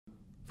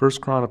1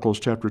 Chronicles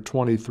chapter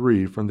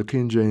 23 from the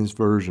King James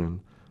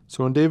Version.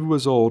 So when David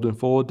was old and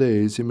full of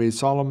days, he made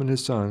Solomon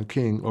his son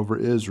king over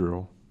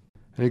Israel.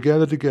 And he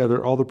gathered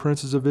together all the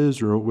princes of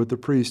Israel with the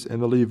priests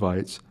and the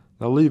Levites.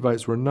 Now the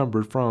Levites were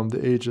numbered from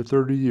the age of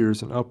 30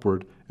 years and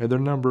upward, and their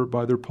number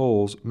by their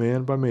polls,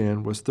 man by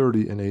man, was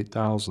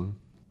 38,000.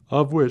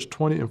 Of which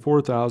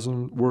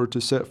 24,000 were to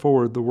set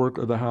forward the work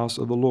of the house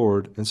of the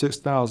Lord, and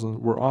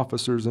 6,000 were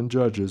officers and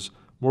judges.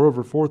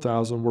 Moreover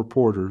 4,000 were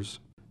porters.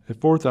 And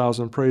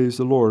 4,000 praised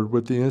the Lord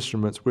with the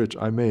instruments which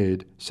I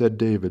made, said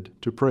David,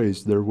 to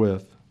praise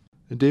therewith.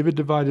 And David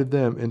divided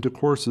them into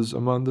courses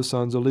among the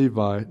sons of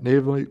Levi,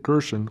 namely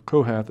Gershon,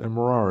 Kohath, and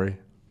Merari.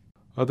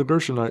 Of the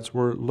Gershonites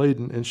were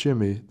Laden and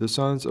Shimei. The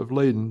sons of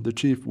Laden the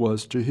chief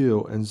was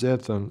Jehiel, and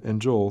Zethan,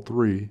 and Joel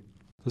 3.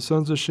 The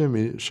sons of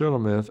Shimei,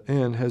 Shelomith,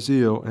 and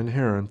Haziel, and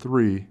Haran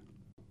 3.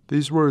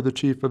 These were the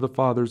chief of the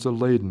fathers of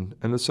Laden,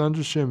 and the sons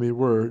of Shimei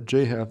were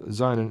Jahath,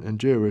 Zinon, and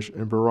Jewish,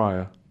 and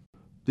Beriah.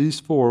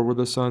 These 4 were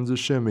the sons of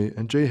Shimei,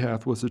 and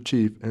Jahath was the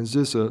chief, and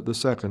Zissah the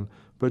second.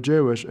 But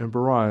Jewish and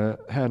Beriah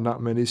had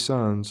not many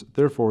sons,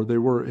 therefore they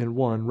were in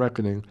one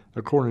reckoning,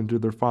 according to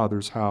their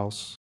father's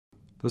house.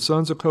 The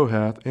sons of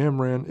Kohath,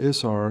 Amram,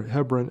 Issachar,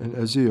 Hebron, and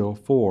Aziel,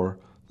 4.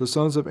 The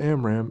sons of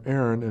Amram,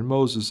 Aaron, and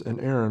Moses, and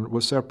Aaron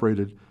was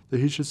separated, that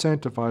he should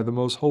sanctify the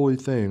most holy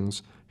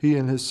things, he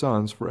and his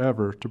sons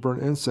forever, to burn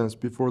incense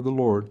before the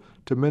Lord,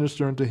 to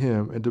minister unto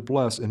him, and to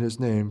bless in his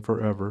name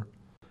forever.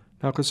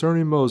 Now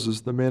concerning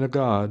Moses, the man of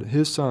God,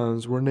 his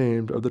sons were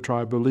named of the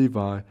tribe of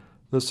Levi.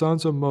 The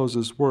sons of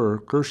Moses were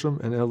Gershom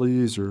and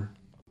Eleazar.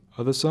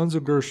 Of the sons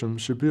of Gershom,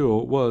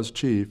 Shebuel was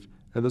chief,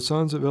 and the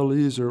sons of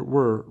Eleazar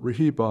were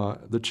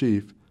Rehobah the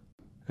chief.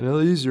 And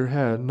Eleazar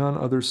had none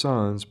other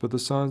sons, but the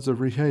sons of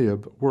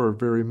Rehab were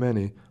very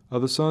many.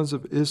 Of the sons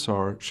of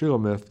Issachar,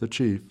 Shelomith the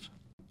chief.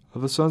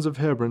 Of the sons of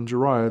Hebron,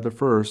 Jeriah the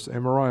first,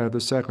 and Moriah the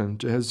second,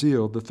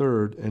 Jehaziel the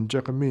third, and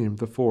Jechamim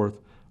the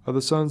fourth. Of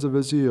the sons of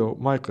Aziel,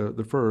 Micah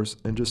the first,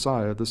 and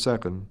Josiah the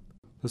second.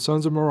 The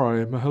sons of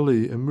Merari,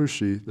 Mahali, and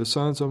Mushi. The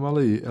sons of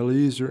Mahli,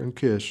 Eleazar, and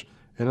Kish.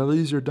 And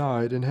Eleazar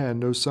died and had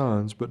no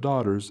sons, but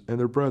daughters, and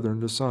their brethren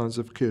the sons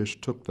of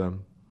Kish took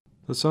them.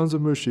 The sons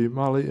of Mushi,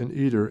 Mahli, and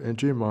Eder, and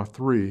Jemoth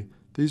 3.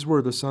 These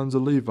were the sons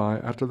of Levi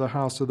after the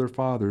house of their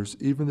fathers,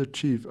 even the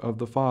chief of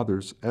the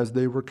fathers, as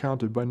they were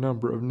counted by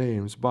number of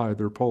names by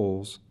their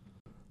polls.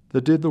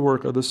 That did the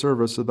work of the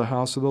service of the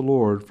house of the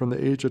Lord from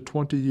the age of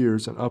 20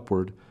 years and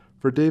upward.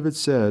 For David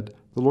said,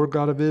 The Lord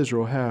God of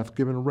Israel hath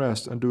given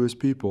rest unto his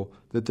people,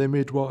 that they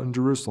may dwell in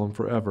Jerusalem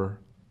forever.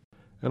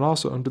 And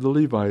also unto the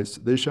Levites,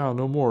 they shall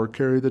no more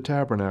carry the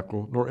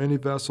tabernacle, nor any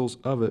vessels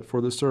of it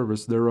for the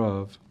service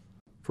thereof.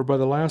 For by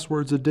the last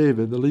words of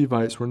David the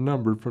Levites were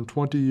numbered from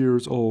 20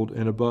 years old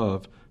and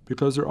above,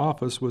 because their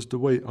office was to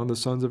wait on the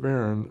sons of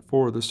Aaron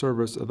for the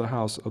service of the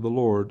house of the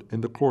Lord, in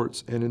the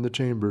courts and in the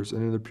chambers,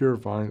 and in the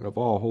purifying of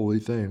all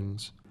holy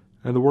things.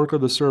 And the work of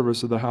the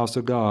service of the house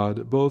of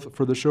God, both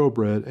for the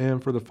showbread,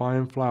 and for the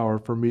fine flour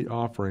for meat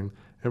offering,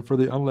 and for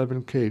the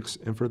unleavened cakes,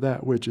 and for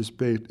that which is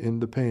baked in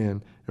the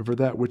pan, and for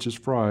that which is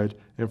fried,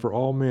 and for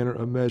all manner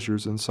of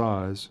measures and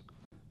size.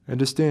 And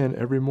to stand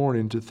every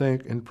morning to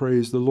thank and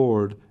praise the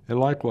Lord, and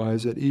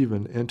likewise at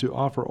even, and to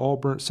offer all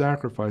burnt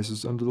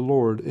sacrifices unto the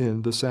Lord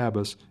in the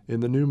Sabbaths,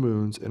 in the new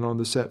moons, and on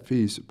the set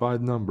feasts by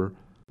number,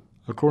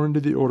 according to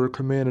the order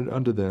commanded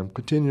unto them,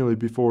 continually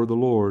before the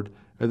Lord,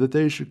 and that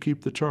they should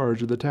keep the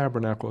charge of the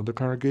tabernacle of the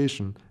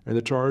congregation, and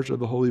the charge of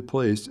the holy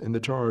place, and the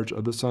charge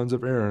of the sons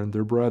of Aaron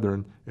their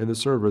brethren, in the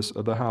service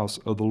of the house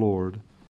of the Lord.